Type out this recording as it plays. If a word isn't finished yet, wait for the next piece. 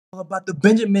All about the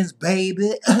Benjamins,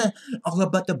 baby. All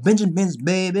about the Benjamins,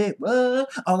 baby.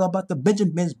 All about the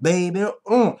Benjamins, baby.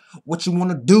 What you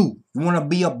wanna do? You wanna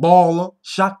be a baller,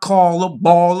 shot caller,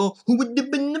 baller? Who would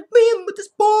dip in the bin with the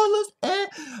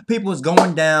ballers? People is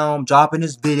going down, dropping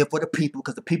this video for the people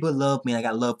because the people love me. And I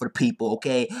got love for the people.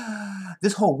 Okay,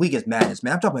 this whole week is madness,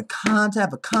 man. I'm dropping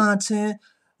content for content.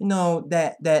 You know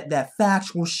that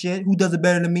factual shit. Who does it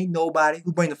better than me? Nobody.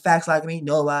 Who bring the facts like me?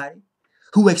 Nobody.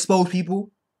 Who expose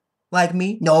people like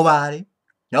me? Nobody.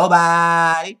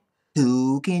 Nobody.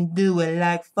 Who can do it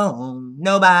like phone?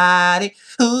 Nobody.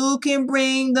 Who can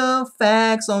bring the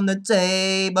facts on the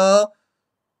table?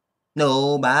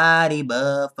 Nobody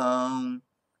but phone.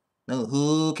 No,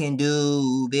 who can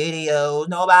do videos?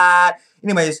 Nobody.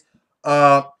 Anyways,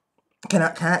 can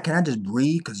I just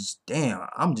breathe? Cause damn,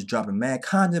 I'm just dropping mad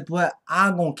content, but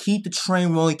I'm gonna keep the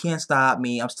train rolling. Can't stop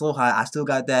me. I'm still high. I still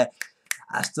got them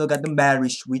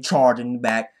batteries recharging in the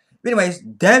back. But anyways,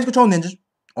 Damage Control Ninjas.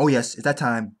 Oh yes, it's that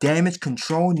time. Damage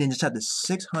Control Ninjas chapter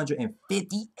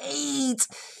 658.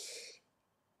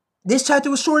 This chapter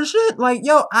was short as shit. Like,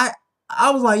 yo, I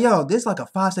was like, yo, this is like a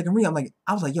 5-second read.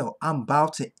 I was like, yo, I'm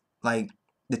about to, like,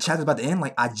 the chapter's about to end.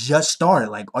 Like, I just started.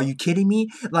 Like, are you kidding me?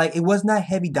 Like, it was not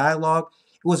heavy dialogue.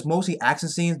 It was mostly action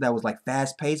scenes that was like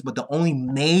fast paced. But the only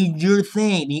thing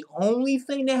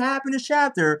that happened in this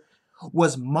chapter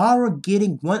was Mara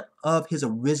getting one of his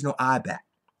original eye back.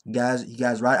 You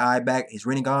guys right eye back, his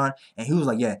Rinnegan, and he was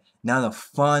like, yeah, now the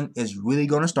fun is really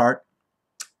gonna start.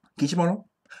 Kishimoto,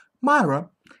 Madara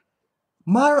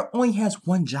only has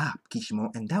one job,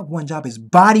 Kishimoto, and that one job is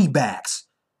body bags.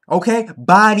 Okay?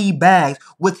 Body bags.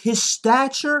 With his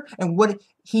stature and what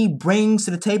he brings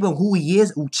to the table and who he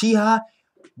is, Uchiha,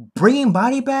 bringing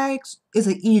body bags is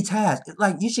an easy task. It's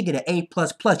like, you should get an A++.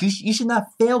 You should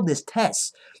not fail this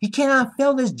test. You cannot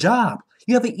fail this job.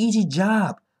 You have an easy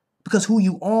job because who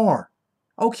you are.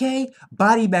 Okay?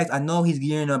 Body bags. I know he's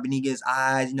gearing up and he gets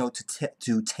eyes,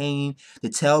 to tame the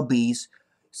tail beast.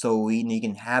 So you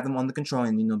can have them under control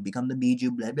and become the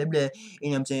Biju, blah blah blah. You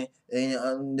know what I'm saying?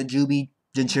 And, the Jubi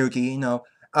Jinchuriki,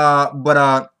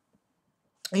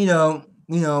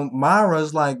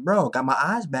 Mara's like, bro, got my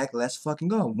eyes back. Let's fucking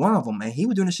go. One of them, and he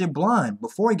was doing the shit blind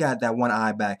before he got that one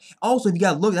eye back. Also, if you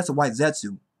gotta look, that's a white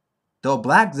Zetsu. The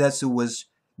black Zetsu was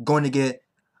going to get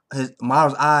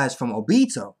Mara's eyes from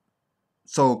Obito.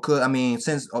 So,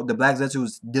 since the Black Zetsu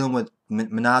was dealing with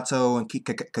Minato and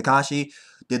Kakashi,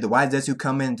 did the White Zetsu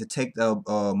come in to take the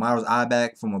Maru's eye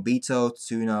back from Obito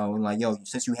to, yo,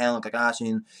 since you handle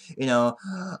Kakashi and,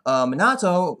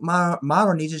 Minato,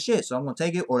 Maru needs his shit, so I'm gonna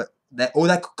take it,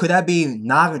 could that be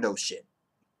Nagato shit?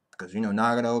 Because,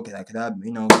 Nagato,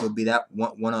 could be that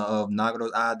one of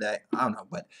Nagato's eyes that, I don't know,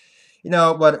 but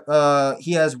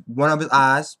he has one of his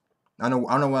eyes. I don't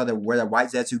know where the White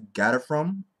Zetsu got it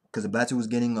from. Because the Black Zetsu was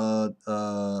getting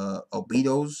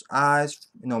Obito's eyes,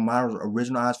 Maru's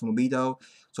original eyes from Obito.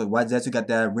 So White Zetsu got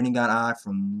that Rinnegan eye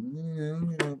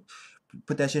from,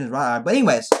 put that shit in his right eye. But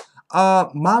anyways,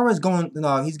 Maru is going,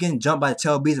 he's getting jumped by the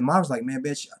tail beast, and Maru's like, man,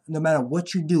 bitch, no matter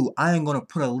what you do, I ain't gonna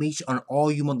put a leash on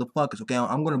all you motherfuckers, okay?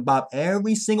 I'm gonna bob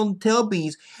every single tail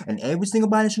beast and every single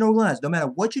body in Shinobi Lines. No matter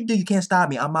what you do, you can't stop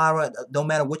me. I'm Maru. No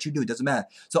matter what you do, it doesn't matter.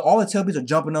 So all the tail beasts are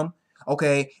jumping them.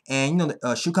 Okay, and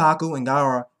Shukaku and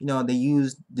Gaara, they're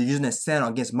using that sand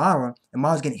against Mara, and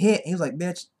Mara's getting hit. And he was like,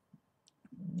 "Bitch,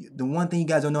 the one thing you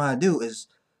guys don't know how to do is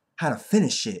how to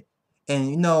finish shit."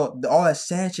 And all that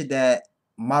sand shit that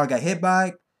Mara got hit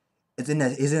by is in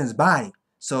his body.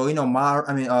 So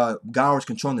Gaara's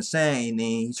controlling the sand, and then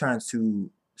he's trying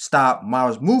to stop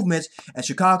Mara's movements. And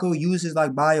Shukaku uses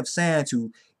like body of sand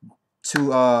to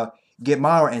get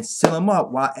Mara and seal him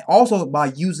up, also by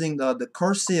using the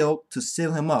curse seal to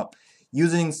seal him up,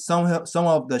 using some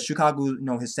of the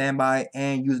Shukaku, his standby,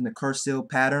 and using the curse seal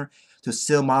pattern to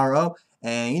seal Mara up.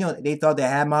 And they thought they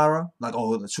had Mara, like,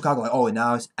 oh, the Shukaku, like, oh,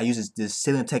 now I use this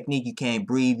sealing technique. You can't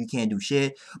breathe, you can't do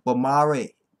shit. But Mara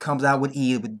comes out with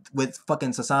with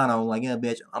fucking Sasano, like, yeah,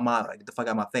 bitch, I'm out, like, get the fuck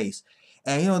out of my face.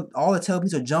 And all the tail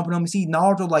beasts are jumping on me. See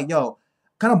Naruto, like, yo,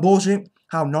 kind of bullshit.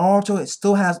 How Naruto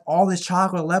still has all this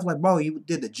chakra left. Like, bro, you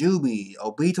did the Jubi,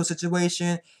 Obito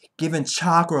situation, giving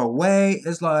chakra away.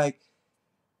 It's like,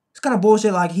 it's kind of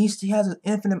bullshit. Like, he has an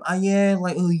infinite,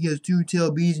 like, oh, he has 2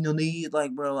 tail beasts,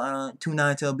 like, bro, 2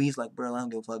 9-tail beasts. Like, bro, I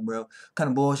don't give a fuck, bro. Kind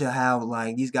of bullshit how,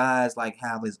 like, these guys, like,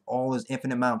 have all this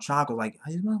infinite amount of chakra. Like,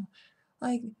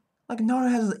 like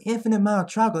Naruto has an infinite amount of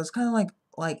chakra. It's kind of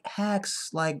like hacks,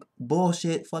 like,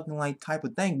 bullshit, fucking, like, type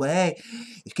of thing. But hey,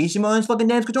 it's Kishimon's fucking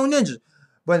Damage Control Ninjas.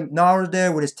 But Naruto's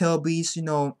there with his tail beast,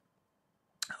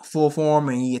 full form,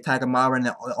 and he attacking Madara, and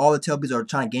all the tail beasts are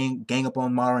trying to gang up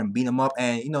on Madara and beat him up.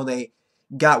 And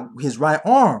got his right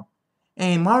arm.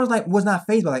 And Madara was not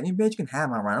phased by like, hey, bitch, you can have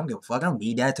my right. I don't give a fuck. I don't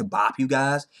need that to bop you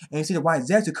guys. And you see the white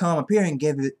Zetsu come up here and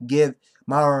give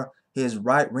Madara his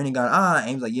right Rinnegan eye.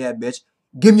 And he's like, yeah, bitch,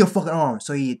 give me your fucking arm.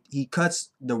 So he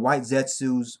cuts the white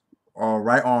Zetsu's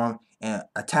right arm and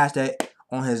attach that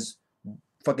on his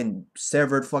fucking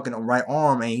severed fucking right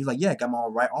arm, and he's like, yeah, got my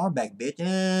right arm back, bitch.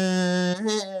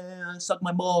 Suck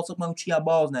my balls, suck my Uchiha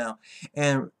balls now.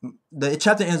 And the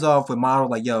chapter ends off with Madara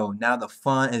like, yo, now the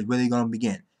fun is really gonna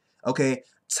begin. Okay,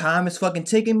 time is fucking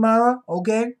ticking, Madara.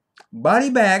 Okay,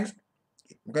 body bags.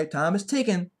 Okay, time is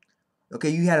ticking. Okay,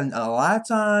 you had a lot of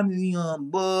time to be on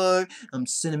board. I'm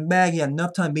sitting back. You had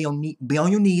enough time to be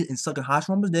on your knees and suck a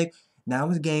Hashirama's dick. Now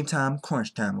it's game time,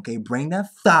 crunch time. Okay, bring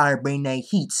that fire, bring that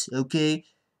heat. Okay.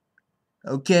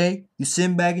 Okay, you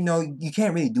sitting back, you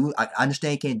can't really do. I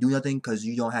understand you can't do nothing because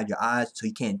you don't have your eyes, so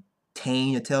you can't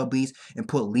tame the tail beast and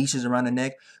put leashes around the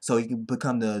neck so you can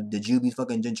become the Jubi's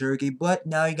fucking Jinchuriki. But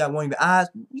now you got one of your eyes,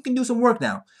 you can do some work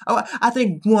now. I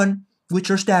think one with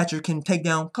your stature can take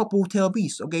down a couple tail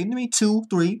beasts. Okay, maybe 2,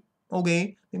 3.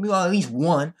 Okay, maybe at least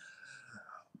 1.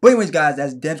 But anyways, guys,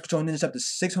 that's Damage Control Ninja chapter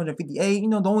 658.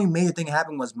 The only major thing that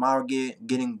happened was Madara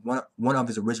getting one of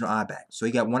his original eye back. So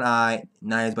he got one eye,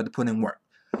 now he's about to put in work.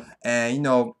 And,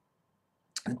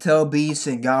 Tail Beast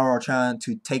and Gaara are trying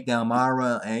to take down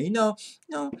Madara. And,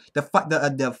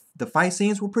 the fight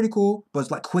scenes were pretty cool. But it's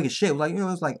like quick as shit. It was like, it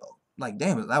was like,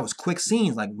 damn, that was quick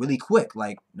scenes. Like, really quick.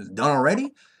 Like, it's done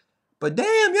already. But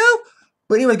damn, yo.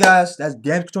 But anyway, guys, that's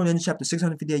Damage Control Ninja chapter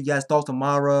 658. You guys thoughts on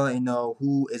Madara,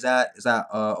 who is that? Is that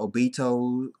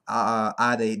Obito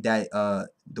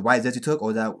the white Zetsu took,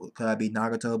 or could that be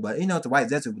Nagato? But it's the white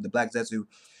Zetsu with the black Zetsu.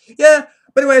 Yeah.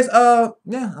 But anyways,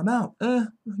 yeah, I'm out.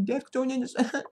 Damage Control Ninjas.